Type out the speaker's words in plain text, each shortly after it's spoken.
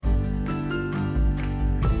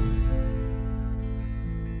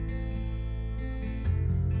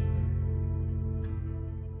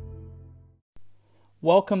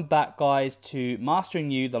Welcome back, guys, to Mastering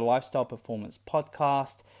You, the Lifestyle Performance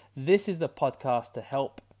Podcast. This is the podcast to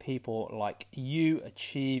help people like you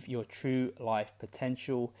achieve your true life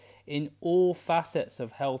potential in all facets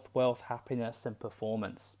of health, wealth, happiness, and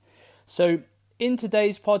performance. So in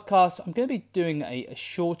today's podcast, I'm going to be doing a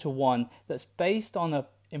shorter one that's based on an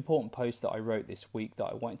important post that I wrote this week that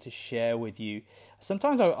I wanted to share with you.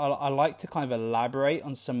 Sometimes I like to kind of elaborate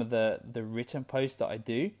on some of the written posts that I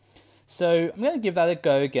do. So I'm going to give that a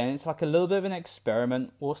go again. It's like a little bit of an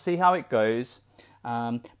experiment. We'll see how it goes.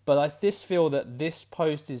 But I just feel that this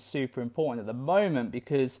post is super important at the moment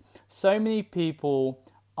because so many people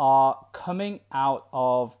are coming out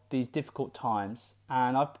of these difficult times.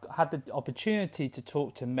 And I've had the opportunity to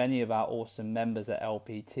talk to many of our awesome members at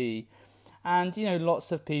LPT. And,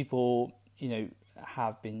 lots of people,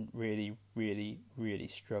 have been really, really, really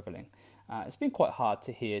struggling. It's been quite hard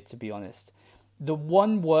to hear, to be honest. The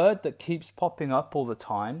one word that keeps popping up all the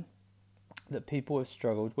time that people have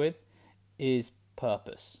struggled with is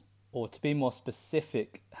purpose, or to be more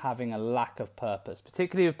specific, having a lack of purpose,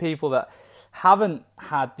 particularly with people that haven't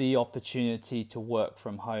had the opportunity to work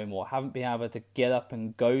from home or haven't been able to get up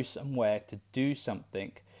and go somewhere to do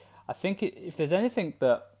something. I think if there's anything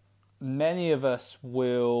that many of us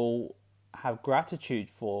will have gratitude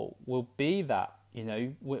for, will be that,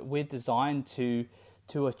 we're designed to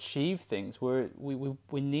achieve things.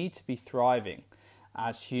 We need to be thriving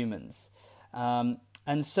as humans.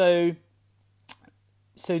 And so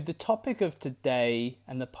the topic of today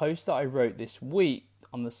and the post that I wrote this week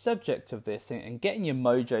on the subject of this and getting your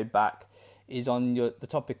mojo back is on the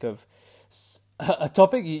topic of a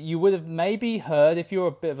topic you would have maybe heard if you're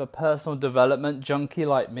a bit of a personal development junkie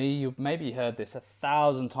like me. You've maybe heard this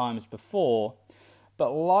 1,000 times before.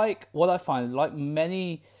 But like what I find, like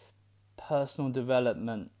many personal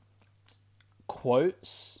development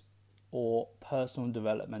quotes or personal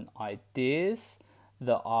development ideas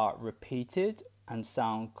that are repeated and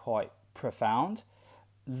sound quite profound,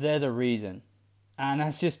 there's a reason. And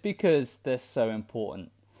that's just because they're so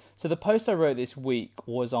important. So the post I wrote this week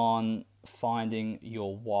was on finding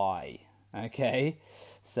your why. Okay,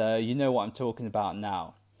 so you know what I'm talking about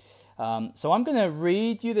now. So I'm going to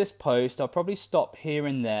read you this post. I'll probably stop here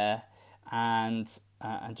and there and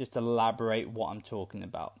just elaborate what I'm talking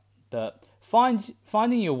about. But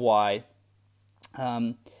finding your why.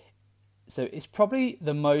 So it's probably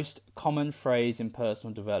the most common phrase in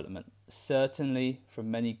personal development, certainly from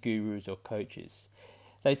many gurus or coaches.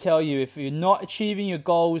 They tell you if you're not achieving your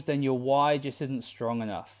goals, then your why just isn't strong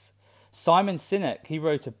enough. Simon Sinek, he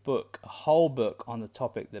wrote a whole book on the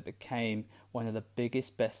topic that became one of the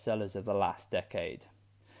biggest bestsellers of the last decade.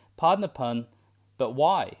 Pardon the pun, but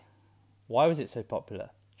why? Why was it so popular?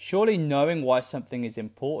 Surely knowing why something is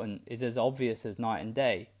important is as obvious as night and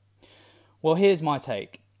day. Well, here's my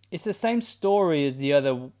take. It's the same story as the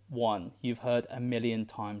other one you've heard a million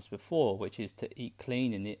times before, which is to eat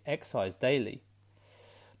clean and exercise daily.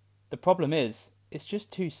 The problem is, it's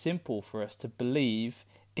just too simple for us to believe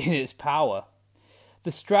in its power.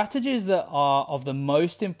 The strategies that are of the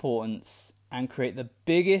most importance and create the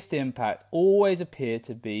biggest impact always appear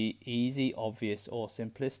to be easy, obvious, or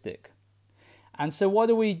simplistic. And so what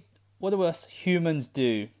do us humans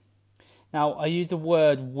do? Now, I use the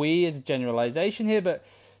word we as a generalization here, but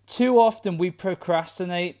too often we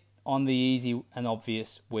procrastinate on the easy and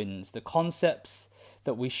obvious wins, the concepts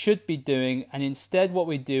that we should be doing, and instead what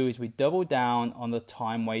we do is we double down on the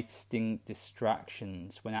time-wasting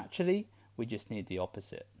distractions when actually we just need the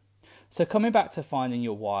opposite. So coming back to finding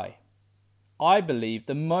your why, I believe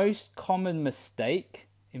the most common mistake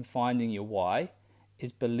in finding your why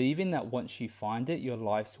is believing that once you find it, your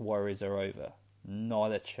life's worries are over.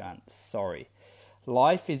 Not a chance, sorry.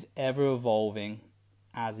 Life is ever evolving,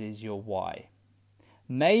 as is your why.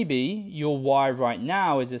 Maybe your why right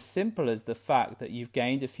now is as simple as the fact that you've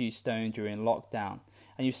gained a few stone during lockdown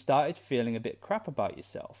and you've started feeling a bit crap about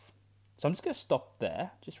yourself. So I'm just going to stop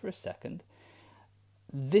there just for a second.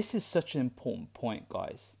 This is such an important point,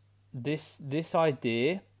 guys. This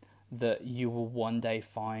idea that you will one day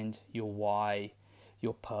find your why,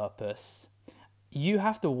 your purpose, you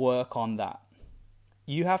have to work on that.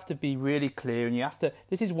 You have to be really clear, and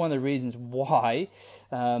this is one of the reasons why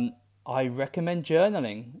I recommend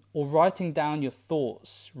journaling or writing down your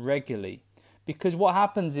thoughts regularly. Because what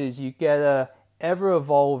happens is you get a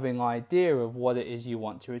ever-evolving idea of what it is you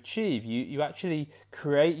want to achieve. You actually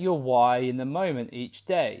create your why in the moment each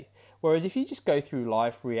day. Whereas if you just go through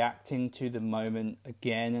life reacting to the moment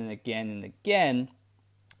again and again and again,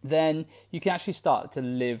 then you can actually start to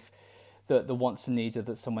live the wants and needs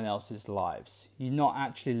of someone else's lives. You're not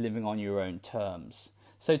actually living on your own terms.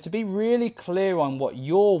 So to be really clear on what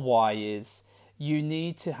your why is, you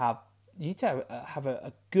need to have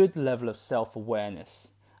a good level of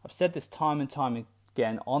self-awareness. I've said this time and time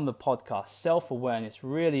again on the podcast. Self-awareness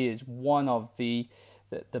really is one of the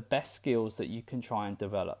best skills that you can try and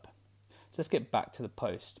develop. So let's get back to the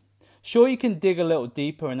post. Sure, you can dig a little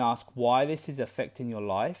deeper and ask why this is affecting your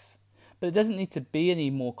life, but it doesn't need to be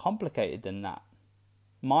any more complicated than that.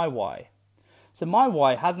 My why. So my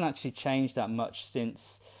why hasn't actually changed that much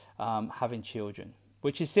since having children,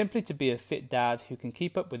 which is simply to be a fit dad who can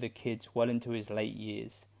keep up with the kids well into his late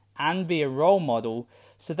years and be a role model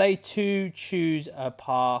so they too choose a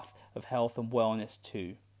path of health and wellness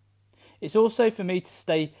too. It's also for me to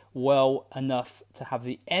stay well enough to have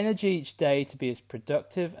the energy each day to be as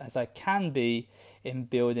productive as I can be in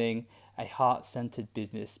building a heart-centered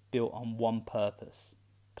business built on one purpose: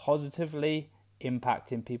 positively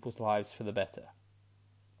impacting people's lives for the better.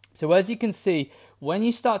 So as you can see, when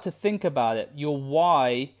you start to think about it, your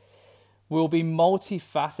why will be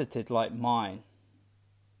multifaceted like mine,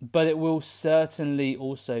 but it will certainly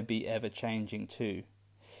also be ever-changing too.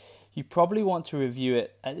 You probably want to review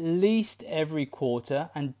it at least every quarter,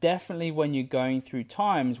 and definitely when you're going through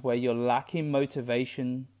times where you're lacking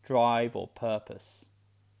motivation, drive, or purpose.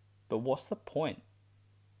 But what's the point?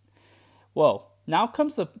 Well, now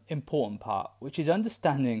comes the important part, which is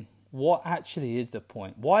understanding what actually is the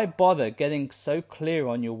point. Why bother getting so clear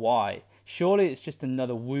on your why? Surely it's just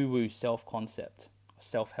another woo-woo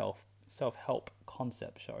self-help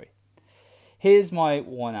concept. Here's my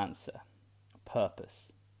one answer: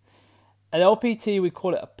 purpose. At LPT, we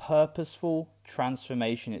call it a purposeful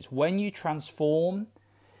transformation. It's when you transform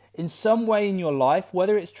in some way in your life,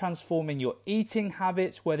 whether it's transforming your eating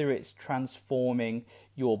habits, whether it's transforming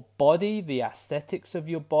your body, the aesthetics of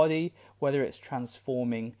your body, whether it's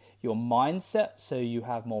transforming your mindset so you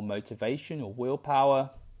have more motivation or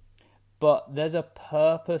willpower. But there's a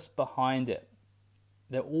purpose behind it.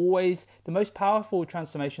 They're always the most powerful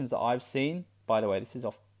transformations that I've seen. By the way, this is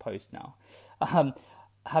off post now.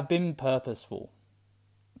 Have been purposeful.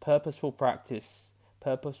 Purposeful practice,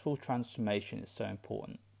 purposeful transformation is so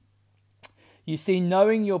important. You see,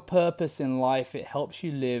 knowing your purpose in life, it helps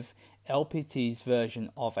you live LPT's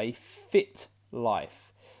version of a fit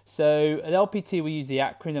life. So at LPT, we use the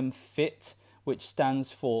acronym FIT, which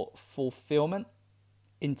stands for fulfillment,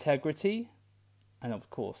 integrity, and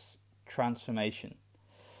of course, transformation.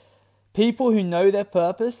 People who know their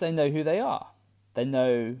purpose, they know who they are. They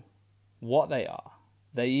know what they are.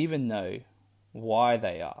 They even know why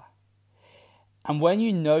they are. And when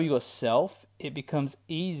you know yourself, it becomes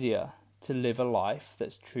easier to live a life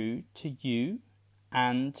that's true to you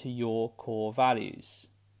and to your core values.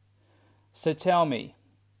 So tell me,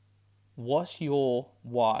 what's your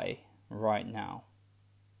why right now?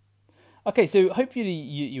 Okay, so hopefully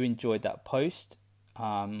you enjoyed that post,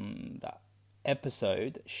 that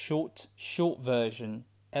episode, short version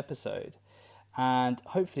episode. And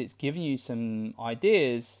hopefully it's given you some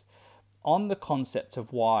ideas on the concept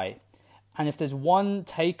of why. And if there's one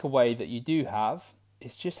takeaway that you do have,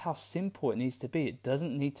 it's just how simple it needs to be. It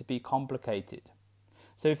doesn't need to be complicated.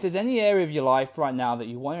 So if there's any area of your life right now that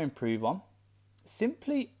you want to improve on,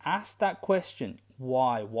 simply ask that question.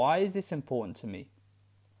 Why? Why is this important to me?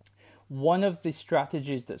 One of the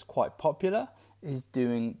strategies that's quite popular is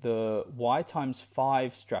doing the Y times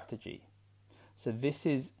 5 strategy. So this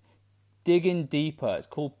is digging deeper. It's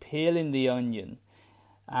called peeling the onion.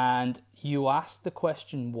 And you ask the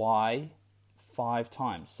question why 5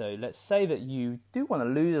 times. So let's say that you do want to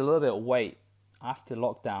lose a little bit of weight after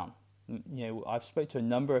lockdown. I've spoken to a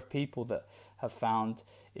number of people that have found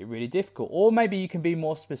it really difficult. Or maybe you can be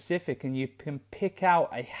more specific and you can pick out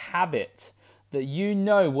a habit that you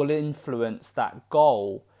know will influence that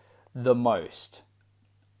goal the most.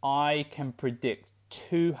 I can predict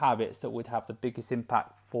 2 habits that would have the biggest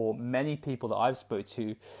impact for many people that I've spoken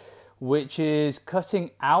to, which is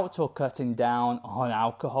cutting out or cutting down on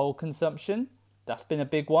alcohol consumption. That's been a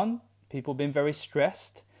big one. People have been very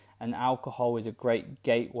stressed, and alcohol is a great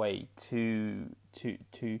gateway to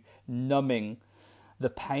numbing the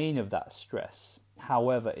pain of that stress.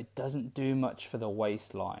 However, it doesn't do much for the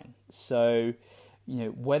waistline. So,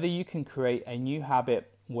 whether you can create a new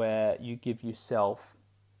habit where you give yourself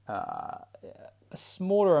a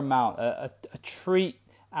smaller amount, a treat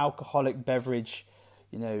alcoholic beverage,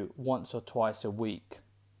 once or twice a week,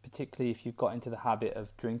 particularly if you've got into the habit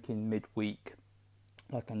of drinking midweek,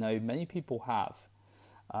 like I know many people have.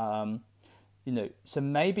 So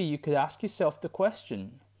maybe you could ask yourself the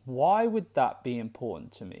question, why would that be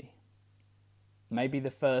important to me? Maybe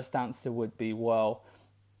the first answer would be, well,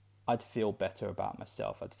 I'd feel better about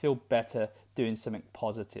myself. I'd feel better doing something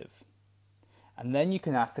positive. And then you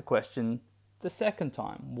can ask the question the second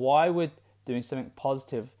time, why would doing something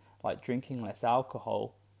positive like drinking less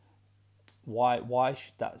alcohol, why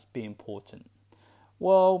should that be important?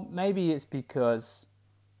 Well, maybe it's because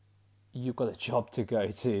you've got a job to go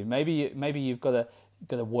to. Maybe you've got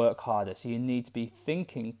to work harder, so you need to be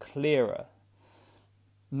thinking clearer.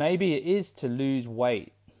 Maybe it is to lose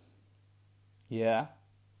weight. Yeah.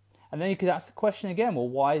 And then you could ask the question again, well,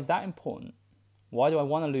 why is that important? Why do I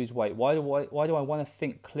want to lose weight? Why do I want to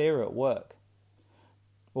think clearer at work?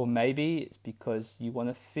 Well, maybe it's because you want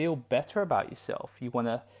to feel better about yourself. You want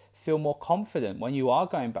to feel more confident when you are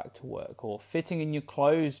going back to work, or fitting in your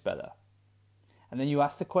clothes better. And then you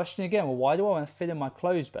ask the question again, well, why do I want to fit in my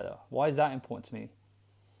clothes better? Why is that important to me?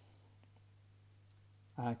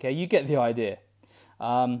 Okay, you get the idea.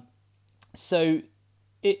 So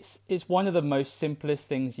it's one of the most simplest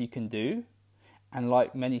things you can do. And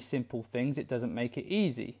like many simple things, it doesn't make it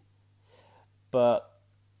easy. But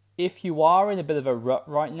if you are in a bit of a rut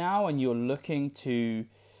right now and you're looking to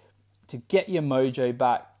get your mojo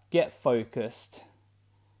back, get focused,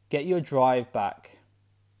 get your drive back,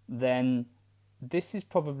 then this is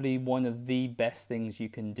probably one of the best things you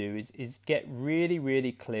can do is get really,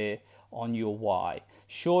 really clear on your why.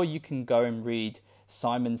 Sure, you can go and read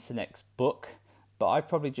Simon Sinek's book, but I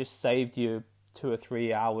probably just saved you 2 or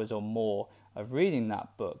 3 hours or more of reading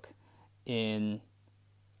that book in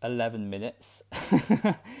 11 minutes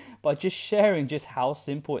by just sharing just how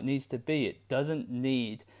simple it needs to be. It doesn't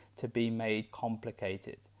need to be made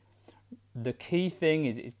complicated. The key thing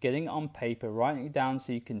is getting it on paper, writing it down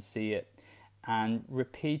so you can see it, and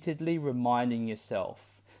repeatedly reminding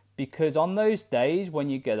yourself. Because on those days when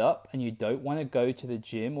you get up and you don't want to go to the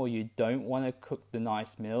gym, or you don't want to cook the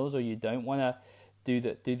nice meals, or you don't want to do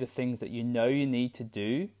the things that you know you need to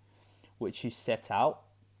do, which you set out,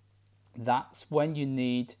 that's when you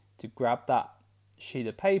need to grab that sheet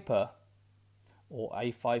of paper or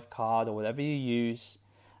A5 card or whatever you use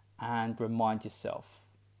and remind yourself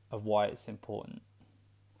of why it's important.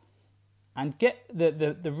 And get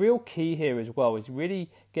the real key here as well is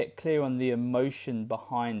really get clear on the emotion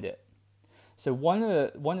behind it. So one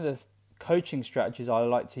of the coaching strategies I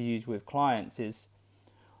like to use with clients is,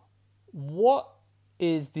 what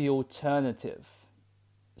is the alternative?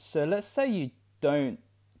 So let's say you don't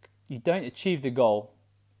achieve the goal.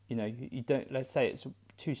 You don't. Let's say it's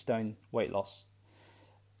 2 stone weight loss.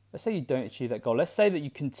 Let's say you don't achieve that goal. Let's say that you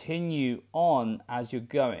continue on as you're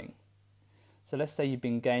going. So let's say you've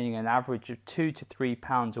been gaining an average of 2 to 3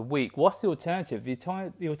 pounds a week. What's the alternative?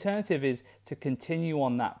 The alternative is to continue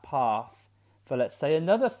on that path for, let's say,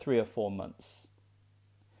 another 3 or 4 months.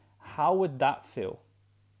 How would that feel?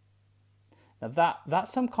 Now that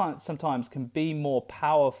sometimes can be more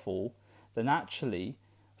powerful than actually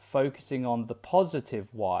focusing on the positive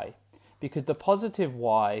why, because the positive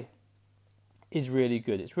why is really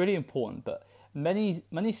good. It's really important, but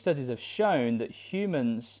many studies have shown that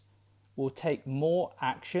humans will take more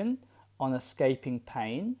action on escaping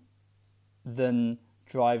pain than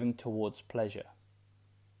driving towards pleasure,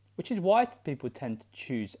 which is why people tend to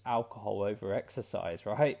choose alcohol over exercise,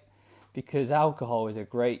 right? Because alcohol is a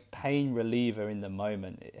great pain reliever in the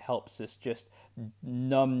moment. It helps us just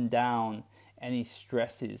numb down any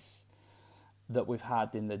stresses that we've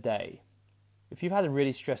had in the day. If you've had a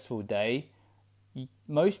really stressful day,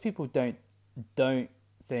 most people don't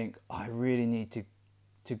think, I really need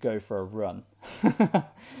to go for a run.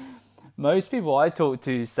 Most people I talk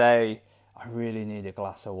to say, I really need a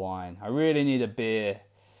glass of wine. I really need a beer.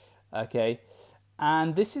 Okay?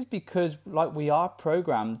 And this is because, like, we are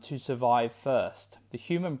programmed to survive first. The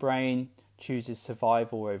human brain chooses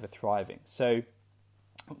survival over thriving. So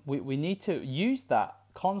we need to use that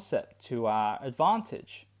concept to our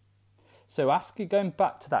advantage. So going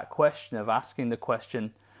back to that question of asking the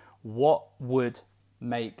question, what would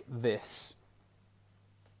be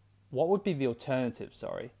the alternative,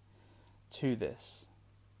 to this?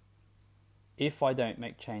 If I don't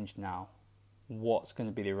make change now, what's going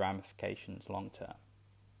to be the ramifications long term?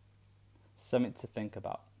 Something to think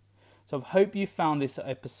about. So I hope you found this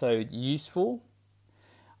episode useful.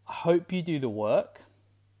 I hope you do the work.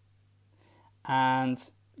 And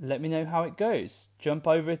let me know how it goes. Jump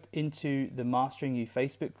over into the Mastering You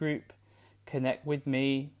Facebook group. Connect with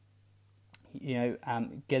me.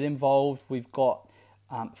 Get involved. We've got,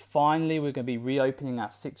 finally, we're going to be reopening our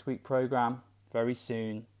 6-week program very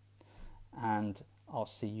soon. And I'll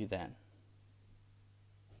see you then.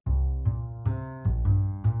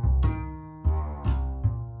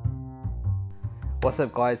 What's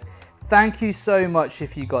up, guys? thank you so much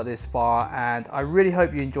if you got this far, and I really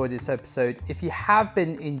hope you enjoyed this episode. If you have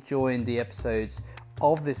been enjoying the episodes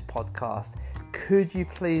of this podcast, could you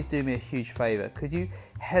please do me a huge favor? Could you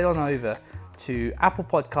head on over to Apple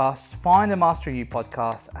Podcasts, find the Mastering You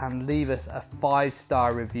podcast, and leave us a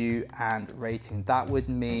 5-star review and rating? That would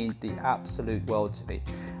mean the absolute world to me.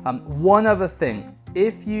 One other thing,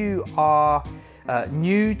 if you are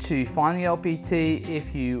new to Finding LPT,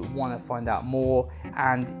 if you want to find out more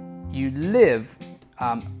and you live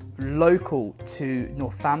local to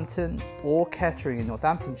Northampton or Kettering in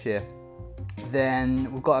Northamptonshire, then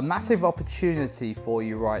we've got a massive opportunity for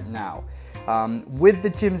you right now. With the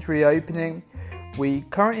gyms reopening, we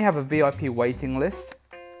currently have a VIP waiting list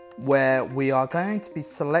where we are going to be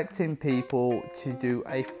selecting people to do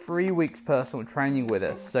a 3 weeks personal training with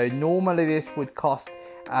us. So normally this would cost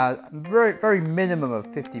a very minimum of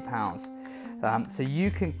 £50. So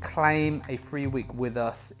you can claim a 3 week with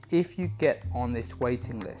us if you get on this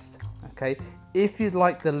waiting list. Okay, if you'd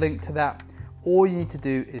like the link to that, all you need to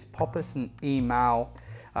do is pop us an email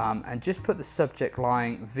and just put the subject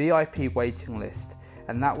line VIP waiting list,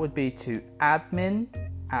 and that would be to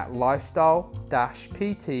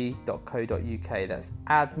admin@lifestyle-pt.co.uk. That's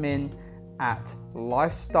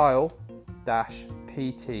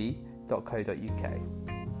admin@lifestyle-pt.co.uk.